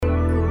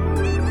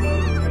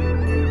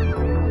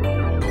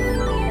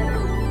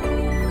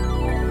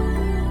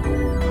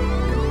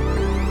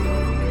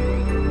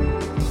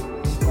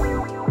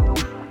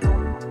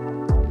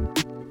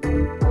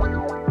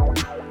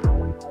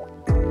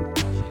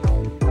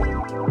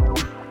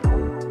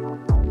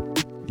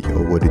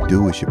what it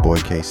do? It's your boy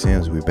K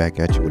Sims. We're back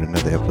at you with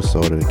another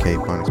episode of the K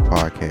Phonics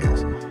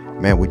Podcast.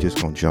 Man, we just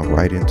gonna jump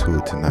right into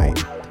it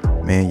tonight.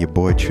 Man, your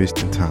boy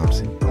Tristan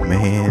Thompson.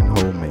 Man,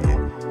 oh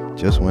man.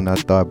 Just when I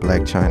thought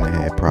Blac Chyna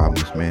had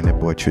problems, man, that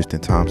boy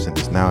Tristan Thompson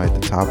is now at the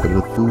top of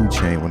the food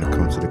chain when it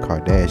comes to the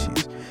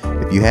Kardashians.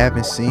 If you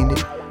haven't seen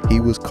it, he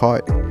was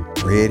caught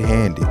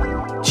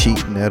red-handed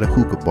cheating at a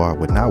hookah bar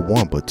with not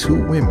one but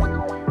two women.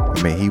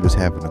 I mean, he was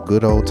having a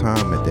good old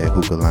time at that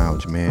hookah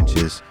lounge, man,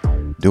 just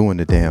doing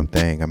the damn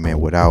thing. I mean,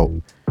 without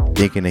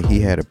thinking that he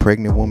had a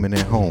pregnant woman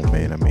at home,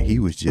 man. I mean, he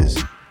was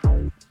just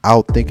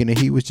out thinking that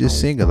he was just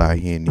single out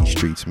here in these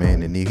streets,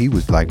 man. And he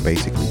was like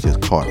basically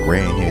just caught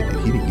red-handed.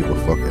 He didn't give a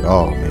fuck at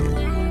all,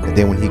 man. And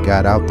then when he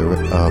got out the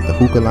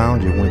hookah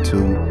lounge and went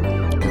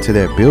into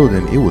that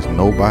building, it was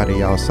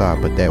nobody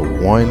outside but that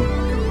one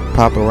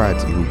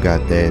paparazzi who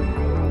got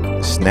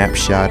that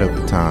snapshot of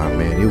the time,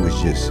 man. It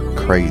was just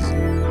crazy.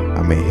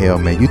 I mean, hell,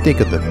 man, you think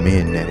of the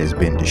men that has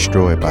been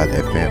destroyed by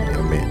that family.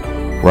 I mean,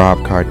 Rob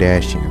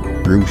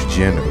Kardashian, Bruce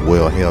Jenner,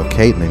 well, hell,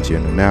 Caitlyn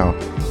Jenner, now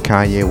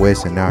Kanye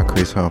West, and now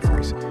Kris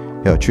Humphries.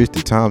 Hell,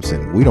 Tristan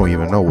Thompson, we don't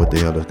even know what the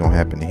hell is gonna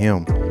happen to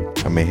him.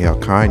 I mean, hell,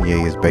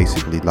 Kanye is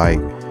basically like,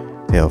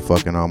 hell,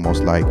 fucking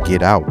almost like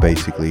Get Out,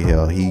 basically.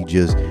 Hell, he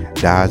just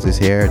dyes his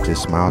hair,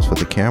 just smiles for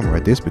the camera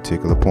at this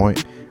particular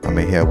point. I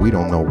mean, hell, we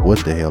don't know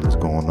what the hell is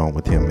going on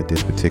with him at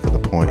this particular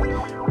point.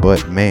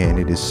 But, man,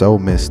 it is so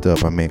messed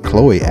up. I mean,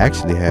 Khloe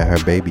actually had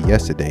her baby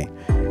yesterday.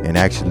 And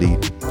actually,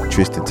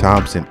 Tristan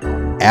Thompson,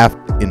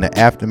 in the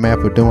aftermath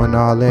of doing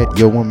all that,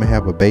 your woman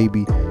have a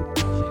baby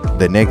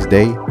the next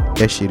day.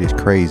 That shit is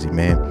crazy,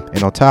 man.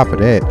 And on top of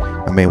that,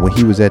 I mean, when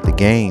he was at the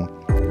game,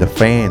 the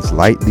fans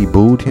lightly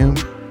booed him.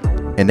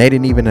 And they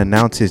didn't even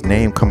announce his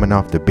name coming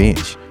off the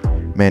bench.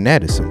 Man,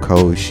 that is some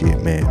cold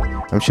shit, man.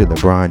 I'm sure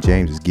LeBron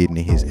James is getting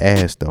in his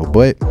ass, though.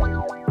 But,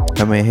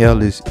 I mean,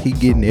 hell, is he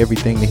getting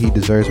everything that he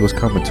deserves what's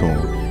coming to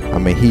him. I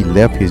mean, he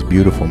left his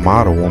beautiful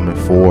model woman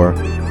for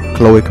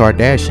Khloe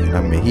Kardashian.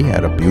 I mean, he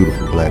had a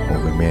beautiful black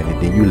woman, man,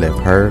 and then you left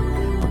her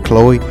for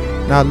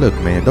Khloe. Now, look,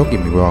 man, don't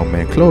get me wrong,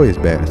 man. Khloe is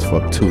bad as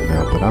fuck, too,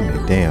 now. But, I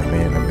mean, damn,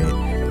 man. I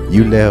mean,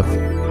 you left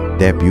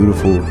that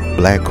beautiful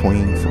black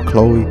queen for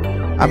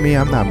Khloe. I mean,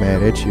 I'm not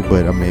mad at you,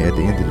 but, I mean, at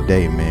the end of the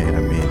day, man,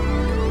 I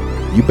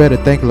mean, you better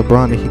thank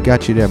LeBron that he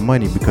got you that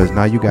money, because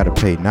now you got to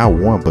pay not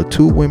one, but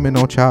two women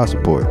on child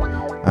support.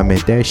 I mean,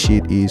 that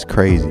shit is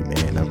crazy,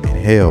 man. I mean,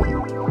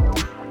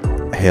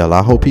 hell,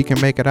 I hope he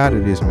can make it out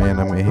of this, man.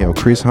 I mean, hell,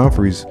 Kris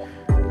Humphries,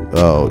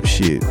 oh,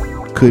 shit,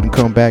 couldn't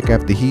come back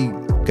after he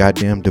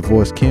goddamn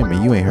divorced Kim,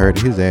 and you ain't heard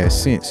of his ass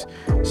since.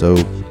 So,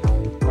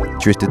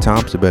 Tristan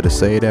Thompson better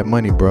save that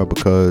money, bro,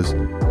 because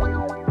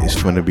it's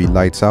finna be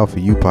lights out for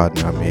you,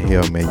 partner. I mean,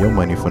 hell, man, your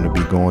money finna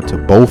be going to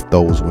both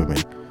those women.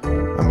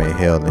 I mean,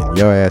 hell, and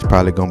your ass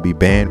probably gonna be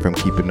banned from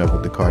keeping up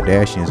with the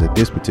Kardashians at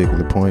this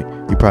particular point.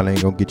 You probably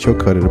ain't gonna get your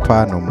cut of the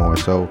pie no more.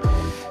 So,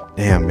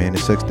 damn, man, it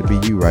sucks to be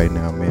you right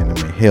now, man. I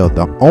mean, hell,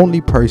 the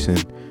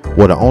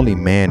only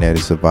man that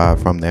has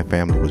survived from that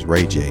family was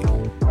Ray J.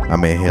 I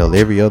mean, hell,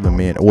 every other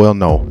man, well,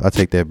 no, I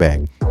take that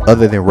back.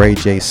 Other than Ray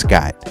J,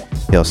 Scott.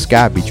 Hell,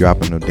 Scott be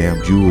dropping them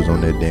damn jewels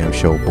on that damn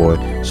show,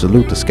 boy.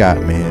 Salute to Scott,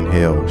 man.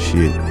 Hell,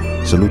 shit.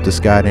 Salute to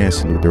Scott and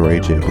salute to Ray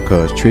J,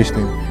 because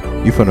Tristan,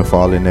 you finna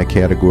fall in that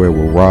category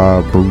with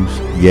Rob, Bruce,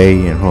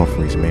 Ye, and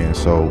Humphries, man.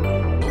 So,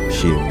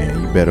 shit,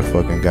 man, you better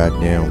fucking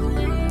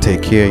goddamn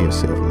take care of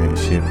yourself, man.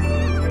 Shit.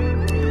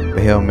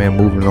 But hell, man,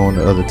 moving on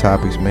to other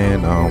topics,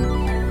 man.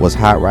 What's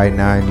hot right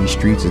now in these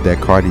streets is that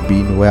Cardi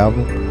B new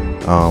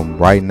album.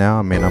 Right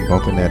now, man, I'm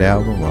bumping that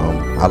album.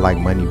 I like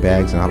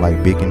Moneybags and I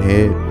like Big and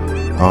Head.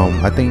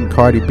 I think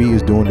Cardi B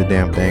is doing the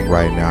damn thing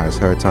right now. It's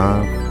her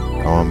time.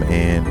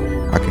 And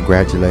I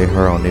congratulate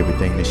her on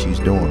everything that she's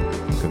doing.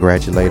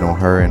 Congratulate on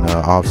her and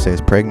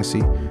Offset's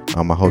pregnancy.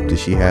 I hope that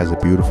she has a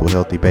beautiful,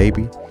 healthy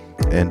baby.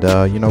 And,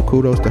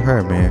 kudos to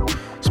her, man.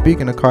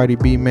 Speaking of Cardi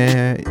B,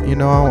 man, I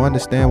don't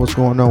understand what's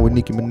going on with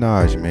Nicki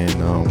Minaj, man.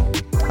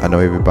 I know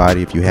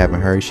everybody, if you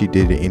haven't heard, she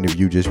did an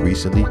interview just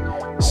recently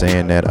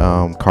saying that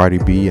Cardi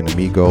B and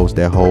Amigos,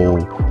 that whole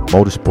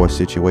motorsport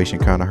situation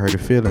kind of hurt her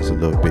feelings a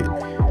little bit.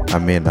 I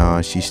mean,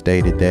 she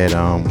stated that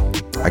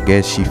I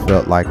guess she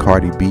felt like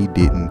Cardi B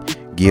didn't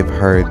give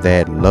her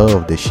that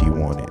love that she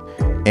wanted.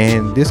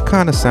 And this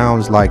kind of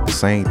sounds like the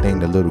same thing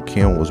that Lil'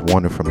 Kim was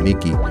wanting from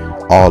Nicki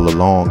all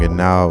along. And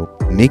now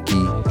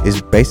Nicki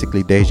is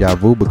basically deja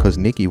vu, because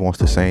Nicki wants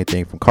the same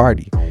thing from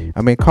Cardi.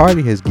 I mean,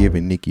 Cardi has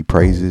given Nicki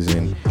praises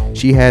and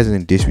she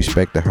hasn't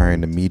disrespected her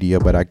in the media.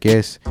 But I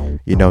guess,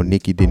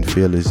 Nicki didn't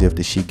feel as if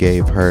that she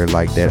gave her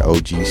like that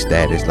OG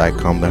status, like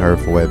come to her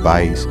for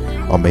advice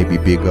or maybe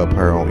big up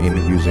her on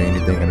interviews or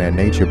anything of that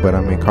nature. But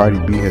I mean, Cardi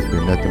B has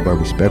been nothing but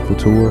respectful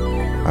to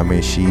her. I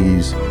mean,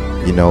 she's,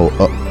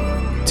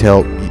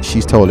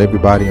 she's told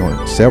everybody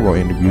on several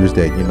interviews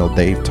that,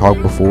 they've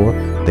talked before,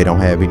 they don't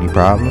have any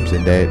problems,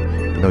 and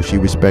that, she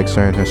respects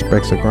her and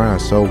respects her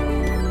grind. So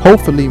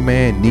hopefully,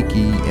 man,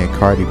 Nicki and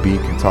Cardi B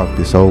can talk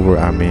this over.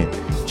 I mean,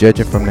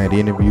 judging from that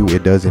interview,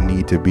 it doesn't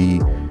need to be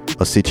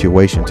a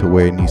situation to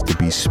where it needs to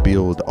be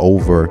spilled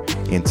over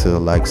into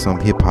like some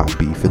hip-hop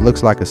beef. It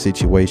looks like a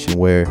situation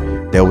where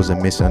there was a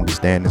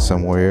misunderstanding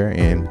somewhere,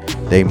 and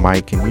they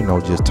might can,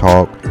 just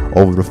talk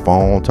over the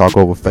phone, talk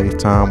over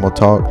FaceTime, or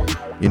talk,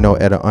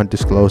 at an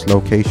undisclosed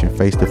location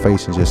face to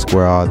face, and just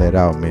square all that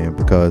out, man,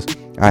 because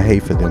I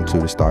hate for them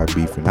to start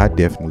beefing. I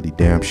definitely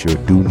damn sure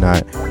do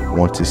not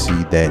want to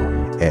see that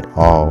at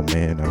all,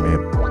 man. I mean,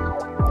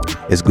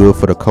 it's good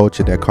for the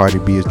culture that Cardi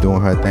B is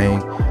doing her thing.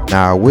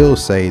 Now, I will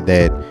say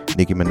that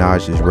Nicki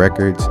Minaj's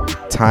records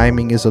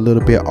timing is a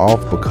little bit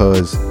off,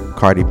 because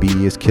Cardi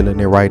B is killing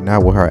it right now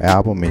with her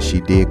album, and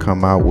she did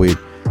come out with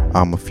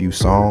a few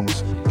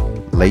songs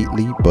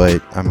lately,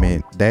 but I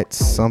mean, that's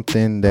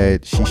something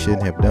that she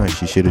shouldn't have done.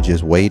 She should have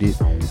just waited.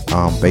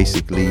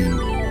 Basically,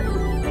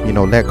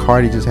 let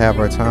Cardi just have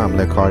her time,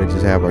 let Cardi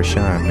just have her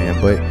shine,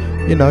 man. But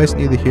it's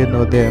neither here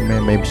nor there,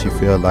 man. Maybe she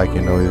feel like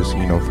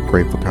it's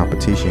great for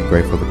competition,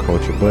 great for the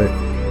culture, but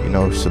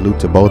salute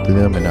to both of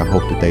them, and I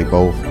hope that they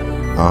both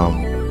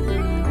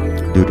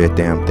do their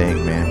damn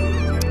thing,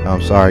 man.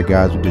 I'm sorry,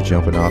 guys, we're just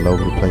jumping all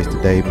over the place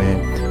today,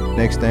 man.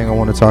 Next thing I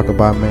want to talk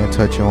about, man,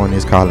 touch on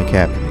is Colin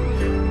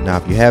Kaepernick. Now,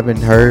 if you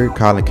haven't heard,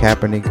 Colin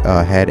Kaepernick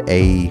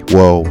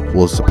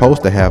was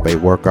supposed to have a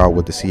workout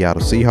with the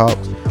Seattle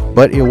Seahawks,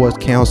 but it was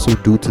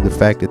canceled due to the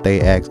fact that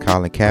they asked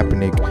Colin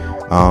Kaepernick,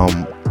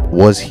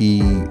 was he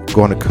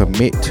going to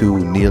commit to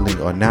kneeling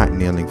or not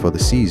kneeling for the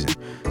season?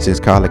 Since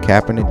Colin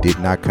Kaepernick did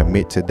not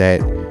commit to that,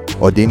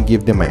 or didn't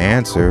give them an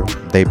answer,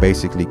 they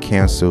basically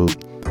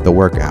canceled the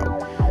workout.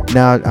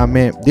 Now, I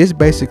mean, this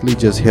basically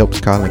just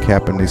helps Colin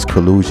Kaepernick's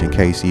collusion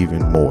case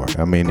even more.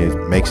 I mean, it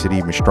makes it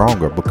even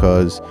stronger,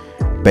 because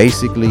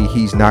basically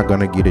he's not going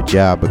to get a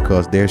job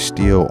because they're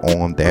still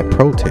on that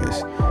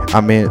protest.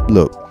 I mean,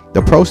 look,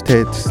 the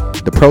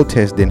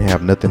protest didn't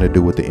have nothing to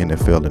do with the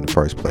NFL in the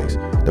first place.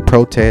 The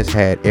protest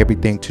had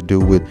everything to do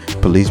with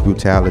police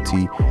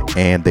brutality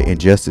and the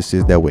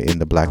injustices that were in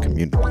the black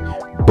community.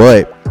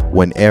 But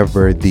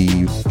whenever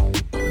the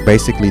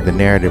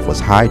narrative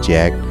was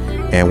hijacked,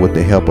 and with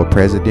the help of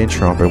President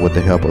Trump and with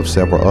the help of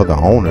several other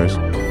owners,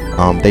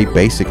 they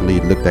basically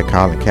looked at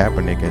Colin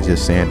Kaepernick and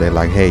just saying that,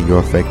 like, hey, you're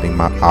affecting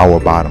our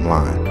bottom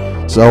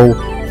line. So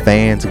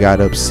fans got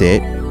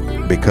upset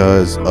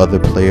because other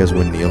players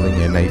were kneeling,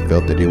 and they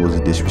felt that it was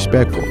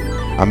disrespectful.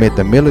 I mean,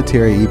 the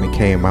military even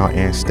came out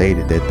and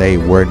stated that they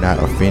were not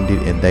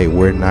offended, and they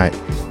were not,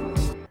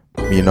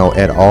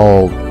 at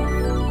all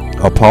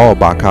appalled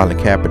by Colin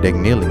Kaepernick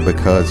kneeling,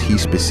 because he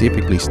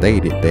specifically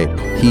stated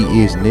that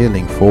he is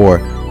kneeling for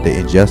the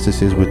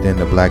injustices within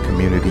the black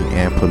community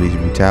and police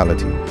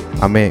brutality.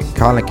 I mean,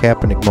 Colin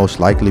Kaepernick most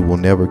likely will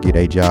never get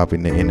a job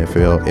in the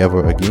NFL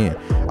ever again.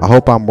 I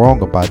hope I'm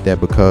wrong about that,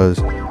 because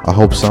I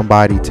hope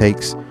somebody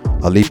takes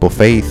a leap of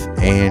faith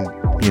and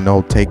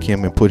take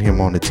him and put him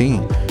on the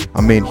team.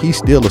 I mean, he's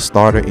still a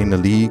starter in the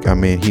league. I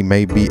mean, he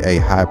may be a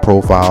high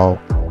profile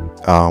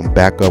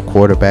backup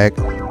quarterback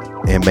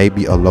and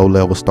maybe a low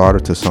level starter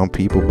to some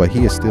people, but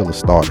he is still a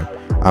starter.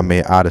 I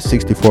mean, out of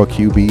 64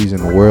 QBs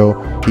in the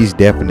world, he's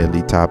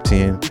definitely top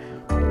 10,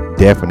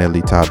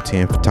 definitely top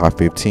 10, top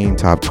 15,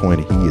 top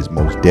 20. He is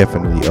most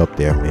definitely up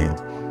there, man.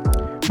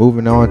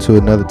 Moving on to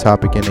another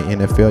topic in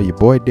the NFL, your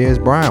boy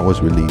Dez Bryant was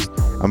released.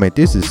 I mean,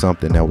 this is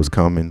something that was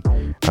coming.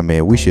 I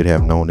mean, we should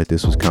have known that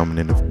this was coming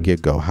in the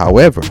get-go.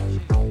 However,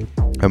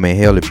 I mean,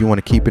 hell, if you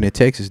want to keep it in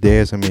Texas,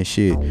 Dez, I mean,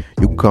 shit,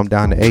 you can come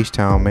down to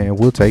H-Town, man.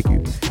 We'll take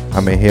you. I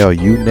mean, hell,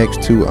 you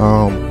next to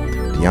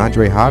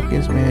DeAndre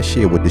Hopkins, man,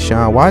 shit, with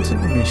Deshaun Watson,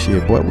 I mean,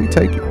 shit, boy, we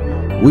take you.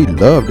 We'd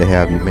love to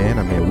have you, man.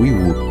 I mean, we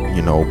will,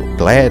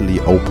 gladly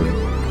open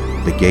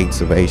the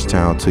gates of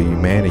H-Town to you,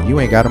 man. And you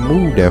ain't got to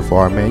move that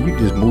far, man. You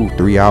just move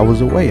 3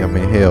 hours away. I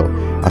mean, hell,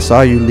 I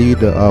saw you leave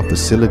the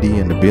facility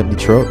in the Bentley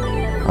truck.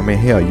 I mean,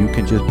 hell, you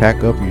can just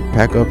pack up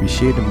your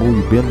shit and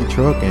move your Bentley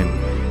truck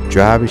and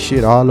drive your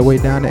shit all the way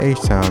down to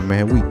H-Town,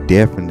 man. We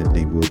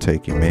definitely will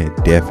take you, man.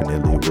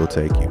 Definitely will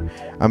take you.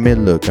 I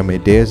mean, look, I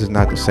mean, Dez is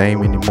not the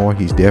same anymore.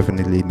 He's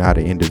definitely not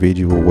an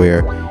individual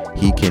where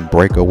he can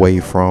break away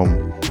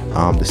from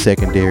the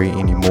secondary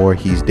anymore.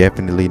 He's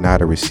definitely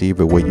not a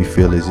receiver where you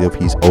feel as if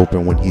he's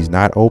open when he's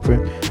not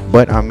open.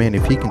 But I mean,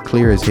 if he can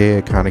clear his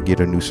head, kind of get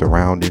a new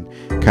surrounding,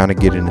 kind of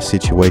get in a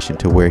situation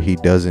to where he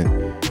doesn't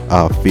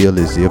feel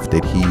as if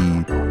that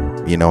he,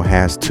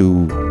 has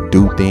to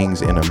do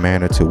things in a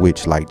manner to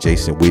which, like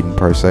Jason Witten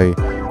per se,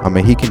 I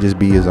mean, he can just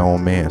be his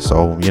own man.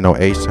 So,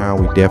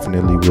 H-Town, we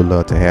definitely would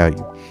love to have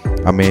you.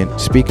 I mean,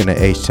 speaking of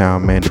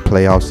H-Town, man, the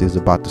playoffs is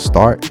about to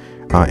start.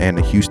 And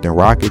the Houston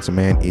Rockets,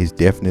 man, is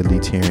definitely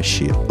tearing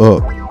shit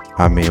up.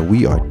 I mean,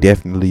 we are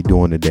definitely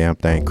doing the damn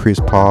thing. Chris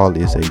Paul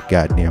is a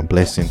goddamn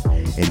blessing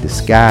in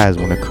disguise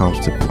when it comes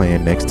to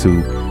playing next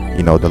to,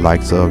 the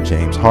likes of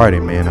James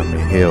Harden, man. I mean,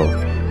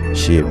 hell,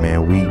 shit,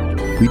 man,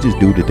 we just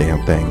do the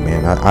damn thing,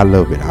 man. I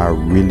love it. I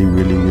really,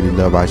 really, really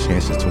love our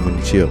chances to win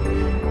the chip.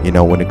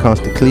 When it comes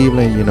to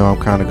Cleveland, I'm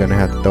kind of going to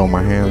have to throw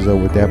my hands up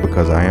with that,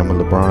 because I am a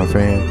LeBron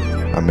fan.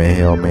 I mean,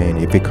 hell, man,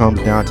 if it comes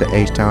down to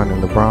H-Town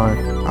and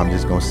LeBron, I'm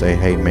just going to say,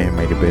 hey, man,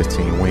 may the best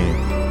team win.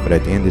 But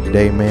at the end of the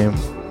day, man,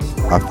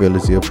 I feel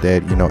as if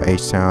that,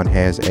 H-Town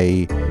has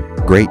a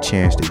great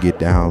chance to get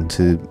down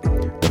to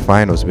the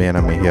finals, man.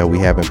 I mean, hell, we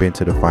haven't been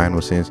to the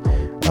finals since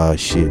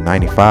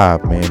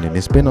 95, man, and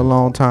it's been a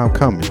long time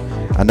coming.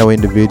 I know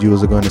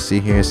individuals are going to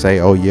sit here and say,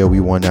 oh yeah, we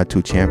won our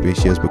 2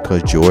 championships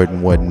because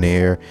Jordan wasn't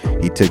there.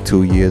 He took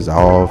 2 years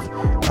off.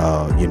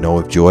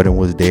 If Jordan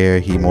was there,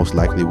 he most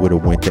likely would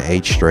have went to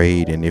 8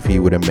 straight, and if he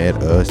would have met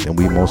us, then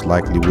we most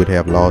likely would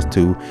have lost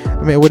 2.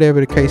 I mean,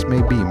 whatever the case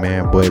may be,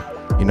 man. But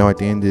at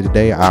the end of the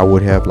day, I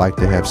would have liked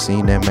to have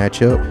seen that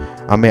matchup.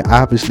 I mean,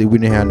 obviously we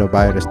didn't have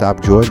nobody to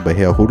stop Jordan, but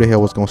hell, who the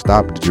hell was gonna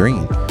stop the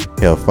Dream?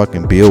 Hell,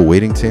 fucking Bill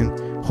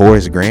Whittington,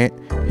 Horace Grant.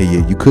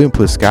 You couldn't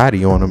put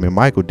Scotty on him, and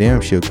Michael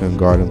damn sure couldn't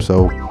guard him.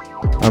 So,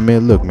 I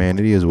mean, look, man,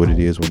 it is what it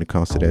is when it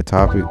comes to that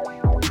topic.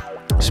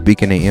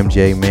 Speaking of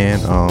MJ, man,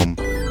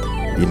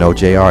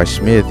 J.R.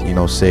 Smith,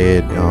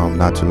 said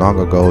not too long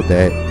ago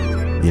that,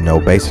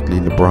 basically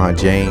LeBron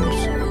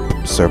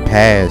James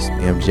surpassed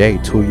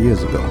MJ 2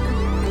 years ago.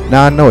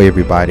 Now, I know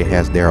everybody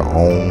has their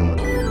own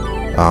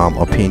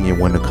opinion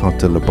when it comes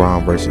to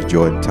LeBron versus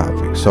Jordan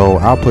topic. So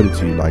I'll put it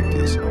to you like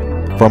this.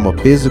 From a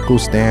physical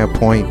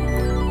standpoint,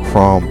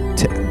 from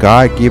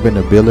God-given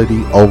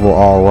ability,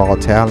 overall raw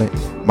talent,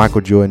 Michael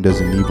Jordan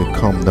doesn't even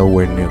come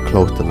nowhere near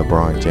close to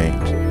LeBron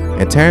James.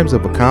 In terms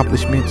of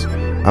accomplishments,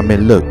 I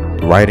mean, look,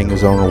 writing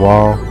is on the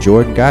wall.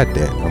 Jordan got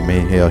that. I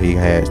mean, hell, he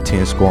has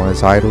 10 scoring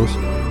titles,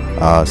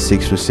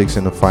 6 for 6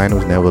 in the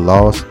finals, never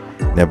lost,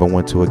 never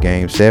went to a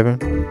game 7.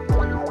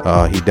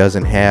 He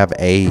doesn't have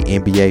a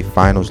NBA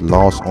Finals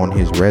loss on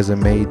his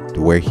resume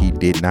where he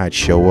did not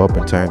show up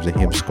in terms of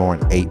him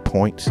scoring 8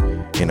 points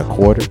in a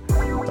quarter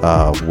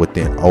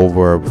within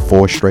over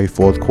 4 straight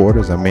fourth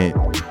quarters. I mean,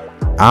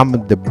 I'm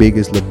the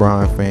biggest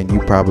LeBron fan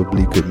you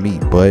probably could meet,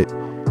 but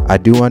I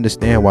do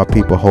understand why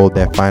people hold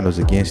that finals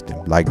against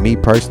him. Like me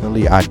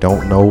personally, I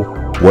don't know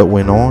what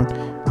went on.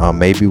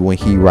 Maybe when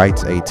he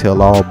writes a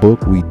tell-all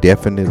book, I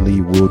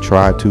definitely will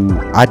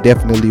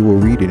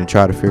read it and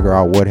try to figure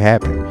out what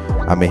happened.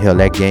 I mean, hell,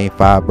 that game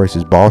 5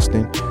 versus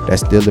Boston,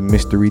 that's still a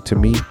mystery to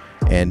me.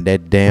 And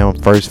that damn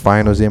first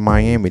finals in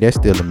Miami, that's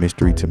still a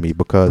mystery to me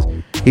because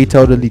he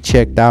totally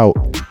checked out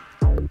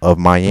of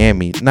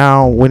Miami.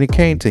 Now, when it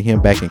came to him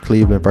back in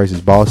Cleveland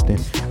versus Boston,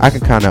 I can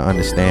kind of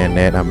understand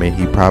that. I mean,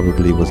 he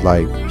probably was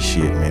like,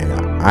 shit, man,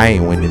 I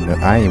ain't winning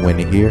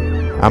here.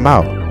 I'm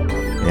out.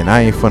 And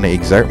I ain't finna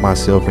exert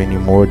myself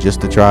anymore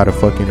just to try to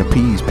fucking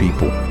appease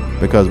people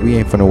because we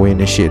ain't finna win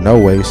this shit no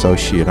way. So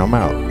shit, I'm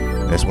out.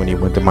 That's when he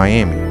went to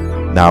Miami.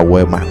 Now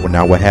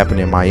what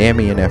happened in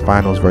Miami in that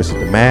finals versus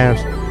the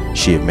Mavs?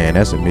 Shit, man,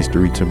 that's a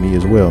mystery to me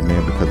as well,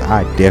 man, because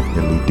I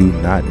definitely do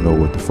not know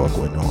what the fuck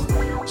went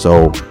on.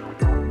 So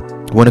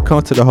when it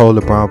comes to the whole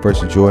LeBron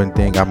versus Jordan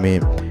thing, I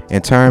mean,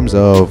 in terms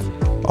of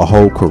a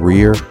whole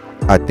career,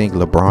 I think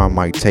LeBron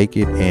might take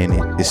it, and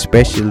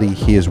especially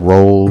his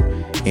role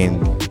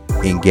in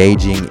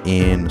engaging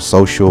in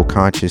social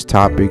conscious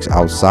topics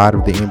outside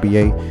of the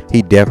NBA,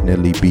 he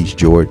definitely beats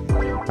Jordan.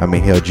 I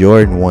mean, hell,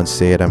 Jordan once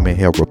said, I mean,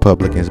 hell,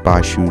 Republicans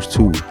buy shoes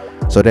too.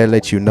 So that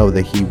lets you know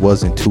that he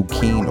wasn't too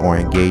keen on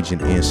engaging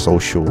in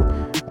social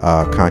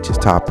conscious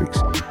topics.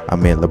 I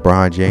mean,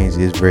 LeBron James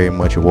is very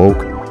much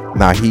woke.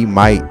 Now, he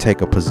might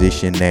take a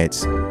position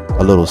that's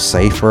a little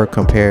safer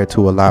compared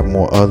to a lot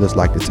more others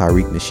like the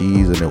Tariq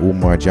Nasheeds and the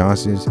Umar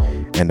Johnsons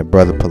and the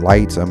Brother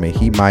Polites. I mean,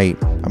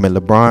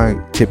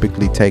 LeBron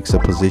typically takes a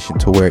position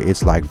to where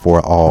it's like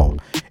for all.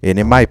 And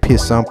it might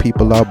piss some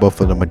people off, but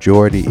for the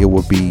majority, it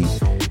will be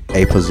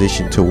a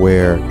position to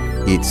where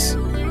it's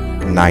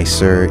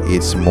nicer,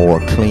 it's more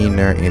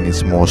cleaner, and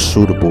it's more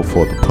suitable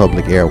for the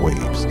public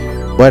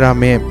airwaves. But I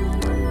mean,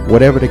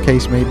 whatever the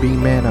case may be,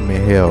 man, I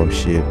mean, hell,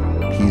 shit,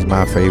 he's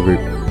my favorite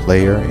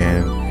player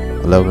and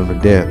I love him to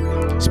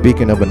death.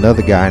 Speaking of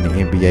another guy in the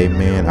NBA,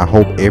 man, I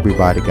hope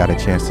everybody got a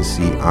chance to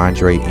see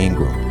Andre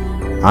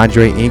Ingram.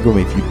 Andre Ingram,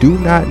 if you do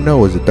not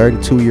know, is a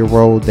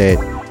 32-year-old that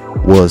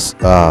was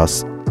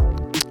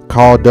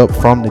called up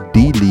from the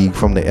D-League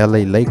from the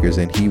LA Lakers,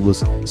 and he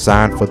was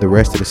signed for the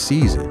rest of the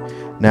season.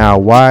 Now,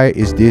 why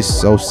is this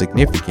so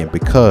significant?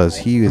 Because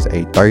he is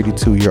a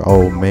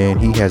 32-year-old man.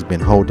 He has been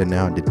holding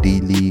down the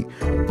D-League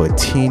for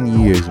 10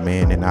 years,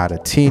 man. And out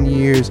of 10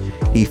 years,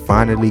 he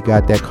finally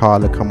got that call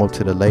to come up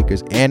to the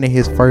Lakers. And in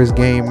his first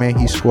game, man,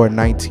 he scored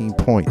 19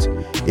 points.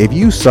 If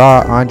you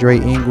saw Andre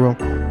Ingram,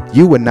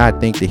 you would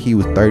not think that he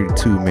was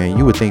 32, man.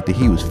 You would think that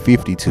he was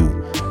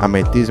 52. I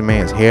mean, this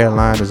man's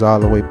hairline is all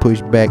the way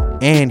pushed back,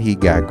 and he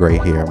got gray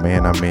hair,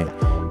 man. I mean,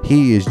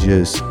 he is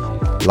just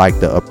like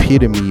the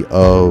epitome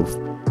of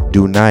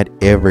do not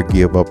ever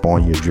give up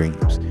on your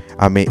dreams.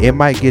 I mean, it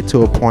might get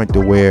to a point to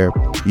where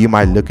you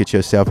might look at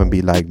yourself and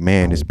be like,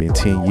 man, it's been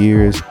 10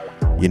 years.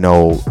 You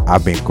know,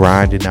 I've been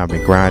grinding, and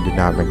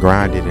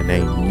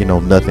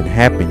ain't, nothing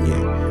happened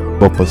yet.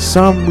 But for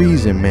some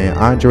reason, man,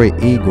 Andre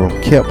Ingram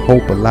kept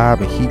hope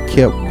alive and he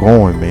kept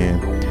going, man.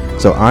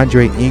 So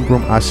Andre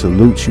Ingram, I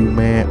salute you,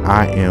 man.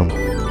 I am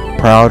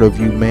proud of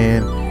you,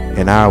 man.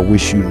 And I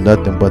wish you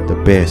nothing but the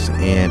best.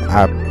 And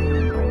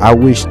I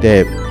wish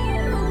that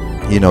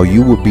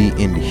You will be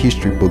in the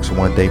history books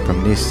one day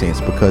from this sense,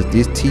 because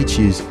this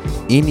teaches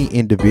any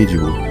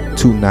individual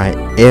to not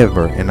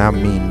ever, and I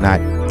mean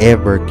not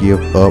ever, give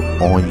up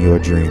on your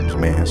dreams,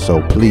 man.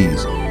 So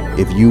please,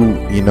 if you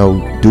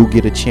do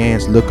get a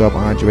chance, look up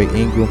Andre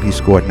Ingram. He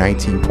scored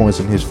 19 points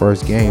in his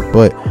first game,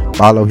 but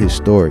follow his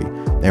story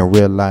and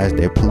realize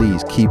that,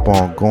 please, keep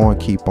on going,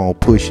 keep on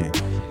pushing.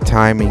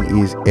 Timing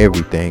is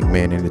everything,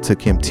 man, and it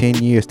took him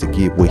 10 years to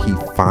get what he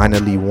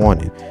finally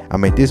wanted. I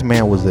mean, this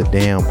man was a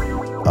damn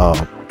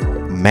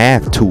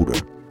math tutor.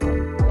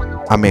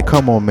 I mean,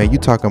 come on, man. You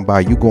talking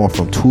about you going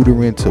from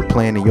tutoring to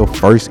playing in your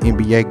first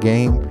NBA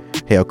game?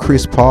 Hell,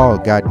 Chris Paul,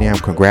 goddamn,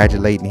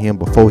 congratulating him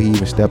before he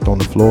even stepped on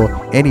the floor,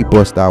 and he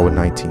bust out with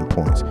 19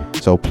 points.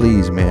 So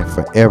please, man,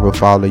 forever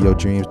follow your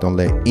dreams. Don't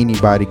let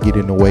anybody get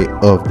in the way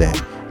of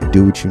that. And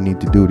do what you need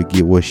to do to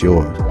get what's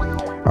yours.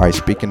 All right,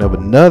 speaking of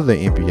another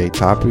NBA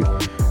topic,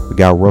 we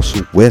got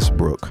Russell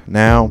Westbrook.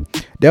 Now,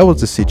 there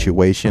was a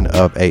situation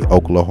of a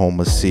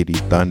Oklahoma City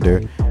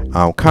Thunder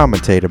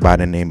commentator by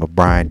the name of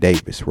Brian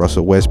Davis.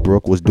 Russell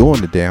Westbrook was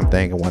doing the damn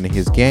thing in one of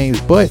his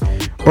games, but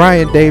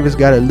Brian Davis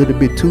got a little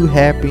bit too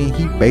happy.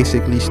 He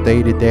basically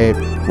stated that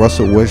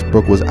Russell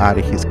Westbrook was out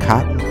of his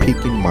cotton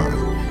picking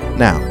mind.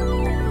 Now,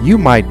 you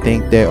might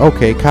think that,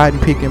 okay, cotton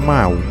picking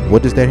mind,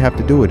 what does that have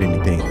to do with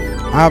anything?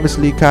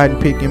 Obviously,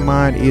 cotton picking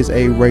mind is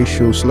a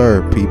racial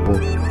slur, people.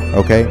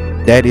 Okay,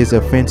 that is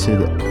offensive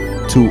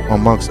to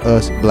amongst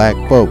us black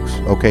folks.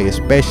 Okay,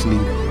 especially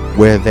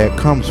where that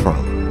comes from.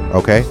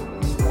 Okay,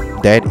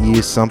 that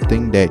is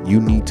something that you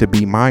need to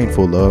be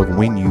mindful of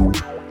when you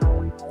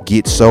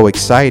get so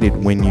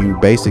excited when you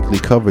basically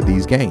cover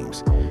these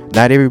games.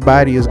 Not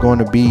everybody is going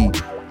to be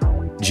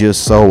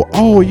just so,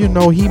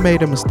 he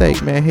made a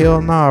mistake, man.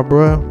 Hell nah,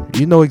 bro.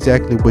 You know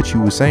exactly what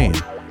you were saying.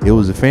 It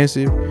was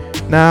offensive.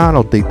 Now, I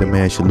don't think the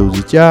man should lose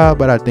his job,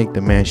 but I think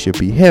the man should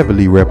be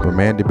heavily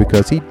reprimanded,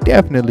 because he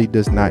definitely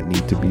does not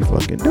need to be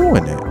fucking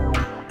doing that.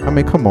 I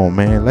mean, come on,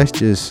 man.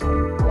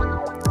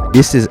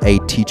 This is a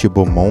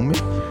teachable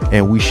moment,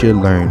 and we should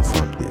learn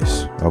from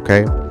this,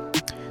 okay?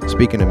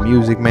 Speaking of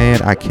music,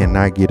 man, I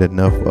cannot get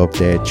enough of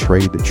that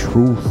Trey the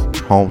Truth,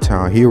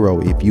 Hometown Hero.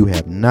 If you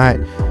have not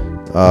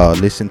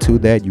listened to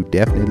that, you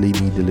definitely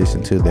need to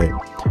listen to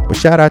that. But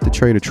shout out to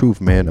Trey the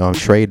Truth, man.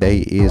 Trey Day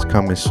is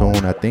coming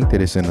soon. I think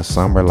that it's in the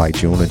summer, like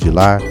June or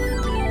July.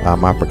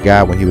 I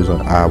forgot when he was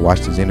on. I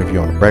watched his interview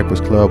on the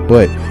Breakfast Club.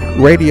 But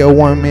Radio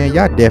 1, man,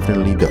 y'all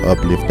definitely need to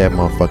uplift that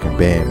motherfucking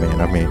band,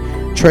 man. I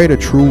mean, Trey the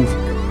Truth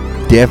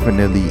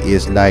definitely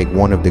is like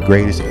one of the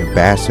greatest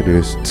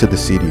ambassadors to the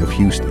city of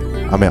Houston.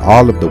 I mean,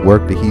 all of the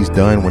work that he's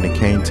done when it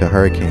came to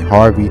Hurricane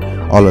Harvey,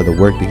 all of the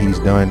work that he's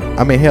done.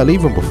 I mean, hell,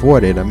 even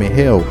before that, I mean,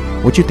 hell,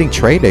 what you think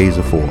Trey Days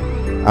are for?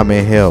 I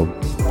mean, hell,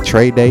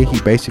 Trey Day,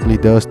 he basically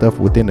does stuff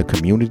within the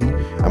community.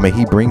 I mean,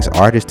 he brings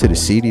artists to the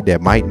city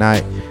that might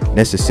not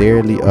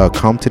necessarily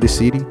come to the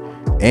city,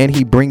 and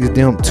he brings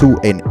them to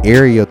an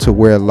area to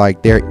where,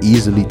 like, they're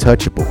easily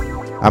touchable.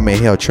 I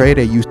mean, hell, Trey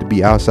Day used to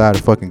be outside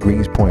of fucking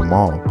Greenspoint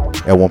Mall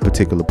at one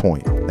particular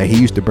point, and he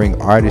used to bring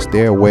artists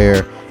there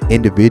where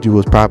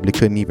individuals probably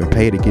couldn't even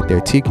pay to get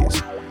their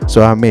tickets.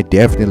 So I mean,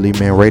 definitely,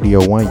 man,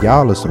 Radio 1,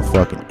 y'all are some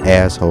fucking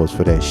assholes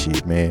for that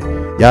shit, man.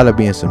 Y'all are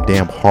being some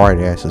damn hard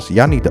asses.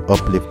 Y'all need to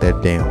uplift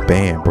that damn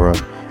band, bro.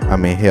 I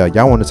mean, hell,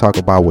 y'all want to talk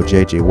about what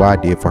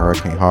JJY did for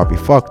Hurricane Harvey?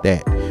 Fuck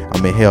that.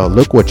 I mean, hell,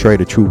 look what Trey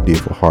the Truth did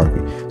for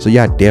Harvey. So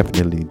y'all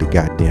definitely need to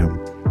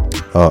goddamn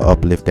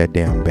uplift that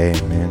damn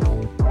band, man.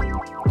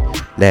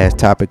 Last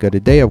topic of the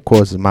day, of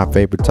course, is my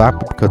favorite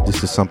topic, because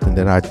this is something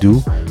that I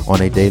do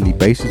on a daily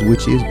basis,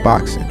 which is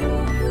boxing.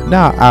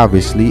 Now,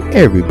 obviously,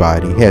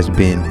 everybody has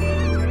been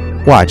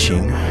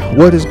watching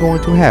what is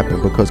going to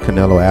happen, because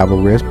Canelo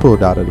Alvarez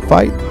pulled out of the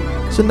fight.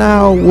 So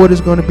now, what is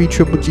going to be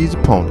Triple G's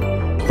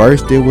opponent?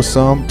 First, there was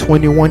some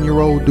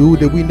 21-year-old dude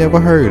that we never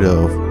heard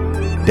of.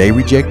 They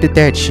rejected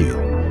that shit.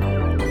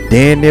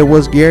 Then there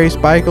was Gary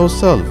Spike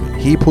O'Sullivan.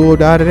 He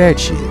pulled out of that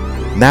shit.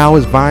 Now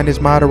it's Vinus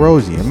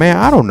Martirosyan. Man,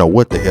 I don't know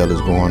what the hell is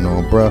going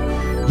on, bro.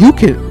 You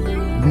can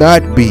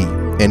not be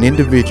an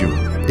individual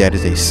that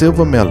is a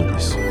silver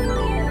medalist.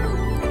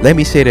 Let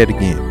me say that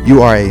again.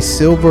 You are a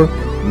silver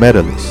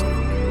medalist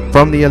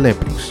from the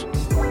Olympics.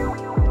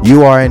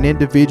 You are an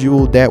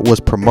individual that was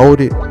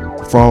promoted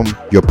from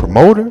your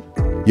promoter,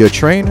 your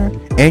trainer,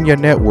 and your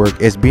network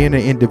as being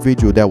an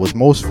individual that was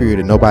most feared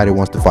and nobody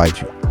wants to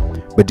fight you.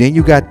 But then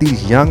you got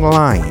these young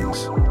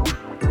lions.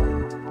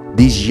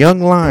 These young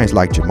lions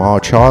like Jamal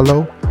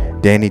Charlo,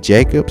 Danny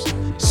Jacobs,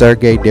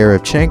 Sergey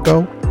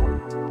Derevchenko,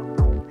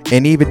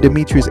 and even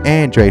Demetrius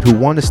Andrade, who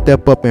want to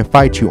step up and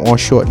fight you on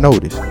short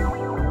notice.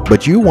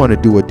 But you want to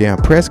do a damn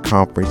press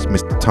conference,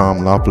 Mr. Tom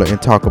Loeffler,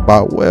 and talk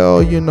about,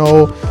 well,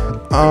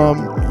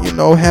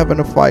 having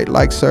a fight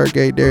like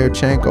Sergey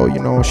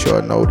Derevchenko, on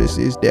short notice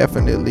is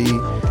definitely,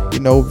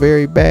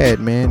 very bad,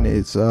 man.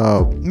 It's,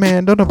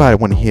 man, don't nobody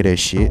want to hear that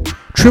shit.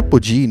 Triple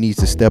G needs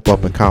to step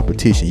up in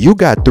competition. You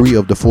got 3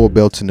 of the 4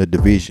 belts in the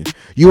division.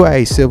 You are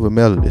a silver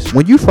medalist.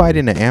 When you fight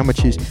in the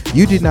amateurs,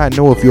 you did not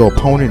know if your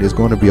opponent is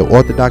going to be an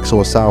orthodox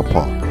or a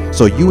southpaw.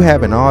 So you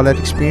having all that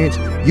experience,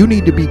 you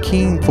need to be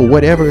keen for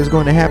whatever is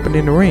going to happen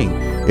in the ring.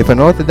 If an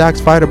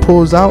orthodox fighter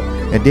pulls out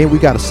and then we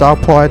got a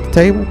southpaw at the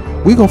table,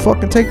 we gonna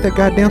fucking take that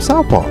goddamn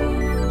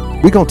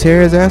southpaw. We gonna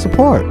tear his ass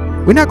apart.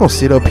 We're not gonna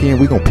sit up here and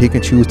we gonna pick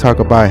and choose, talk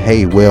about,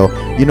 hey, well,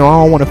 I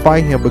don't want to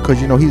fight him because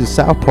he's a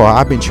southpaw.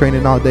 I've been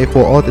training all day for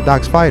an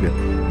orthodox fighter.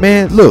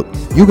 Man, look,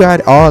 you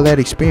got all that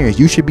experience.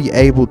 You should be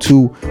able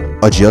to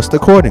adjust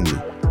accordingly.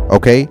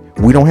 Okay,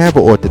 we don't have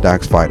an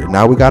orthodox fighter.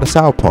 Now we got a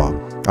southpaw.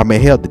 I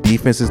mean, hell, the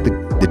defense is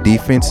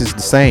the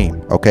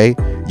same. Okay,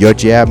 your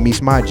jab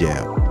meets my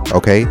jab.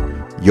 Okay,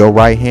 your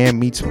right hand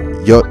meets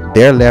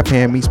their left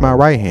hand meets my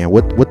right hand.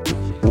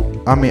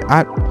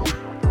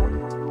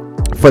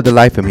 For the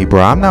life of me,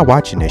 bro, I'm not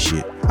watching that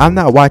shit. I'm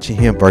not watching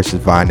him versus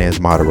Vanes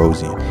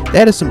Martirosyan.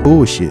 That is some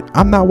bullshit.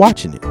 I'm not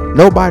watching it.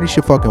 Nobody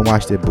should fucking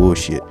watch that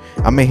bullshit.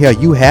 I mean, hell,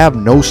 you have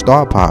no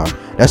star power.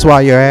 That's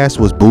why your ass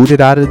was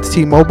booted out of the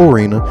T-Mobile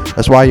Arena.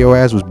 That's why your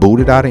ass was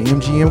booted out of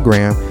MGM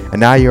Grand.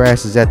 And now your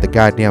ass is at the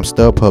goddamn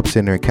StubHub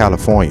Center in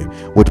California,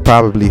 which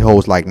probably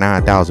holds like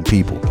 9,000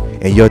 people.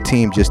 And your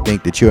team just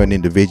think that you're an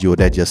individual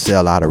that just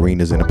sell out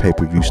arenas in a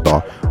pay-per-view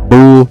star.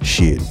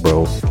 Bullshit,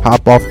 bro.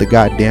 Hop off the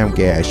goddamn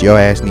gas. Your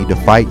ass need to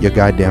fight your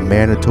goddamn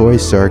mandatory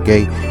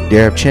Sergey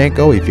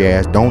Derevchenko. If your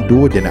ass don't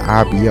do it, then the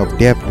IBF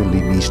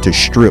definitely needs to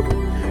strip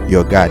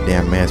your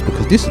goddamn ass,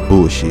 because this is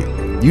bullshit.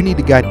 You need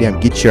to goddamn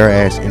get your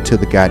ass into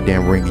the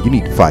goddamn ring. You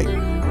need to fight.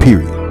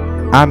 Period.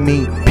 I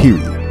mean,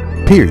 period.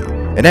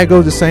 And that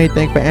goes the same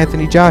thing for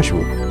Anthony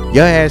Joshua.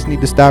 Your ass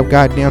need to stop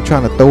goddamn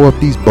trying to throw up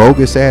these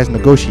bogus ass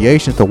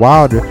negotiations to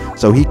Wilder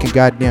so he can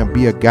goddamn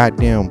be a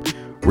goddamn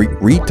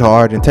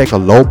retard and take a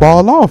low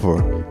ball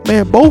offer.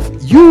 Man, both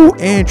you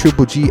and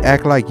Triple G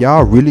act like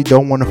y'all really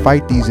don't want to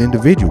fight these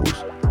individuals.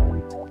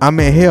 I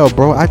mean, hell,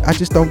 bro, I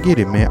just don't get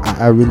it, man.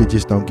 I really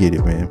just don't get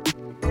it, man.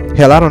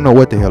 Hell, I don't know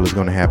what the hell is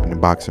going to happen in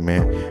boxing,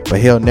 man. But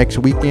hell, next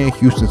weekend,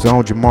 Houston's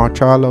own Jermall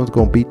Charlo is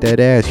going to beat that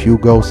ass.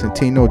 Hugo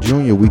Centeno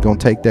Jr., we going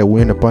to take that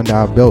win up under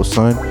our belt,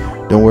 son.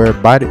 Don't worry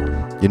about it.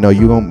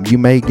 You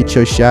may get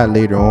your shot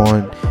later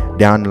on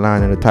down the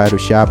line in the title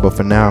shot, but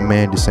for now,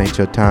 man, this ain't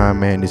your time,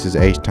 man. This is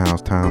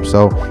H-Town's time.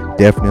 So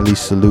definitely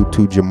salute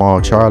to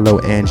Jermall Charlo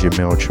and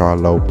Jermell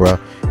Charlo, bruh.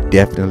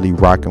 Definitely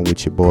rocking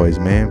with your boys,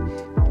 man.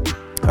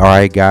 All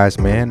right, guys,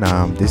 man.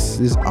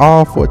 This is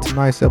all for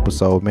tonight's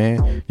episode,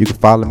 man. You can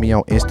follow me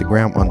on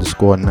Instagram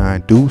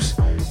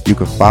 _9deuce. You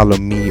can follow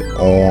me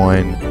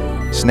on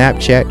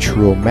Snapchat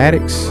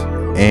Trillmatics.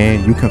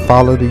 And you can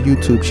follow the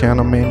YouTube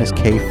channel, man. It's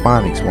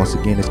K-Phonics. Once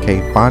again, it's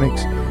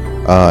K-Phonics.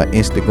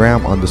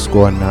 Instagram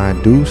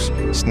 _9deuce.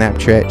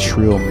 Snapchat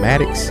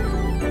Trillmatics.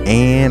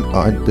 And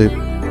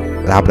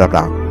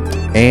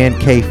And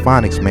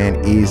K-Phonics, man,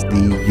 is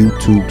the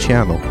YouTube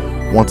channel.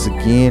 Once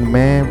again,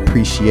 man,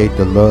 appreciate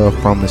the love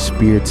from the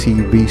Spear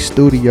TV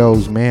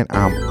Studios, man.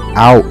 I'm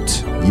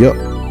out. Yup.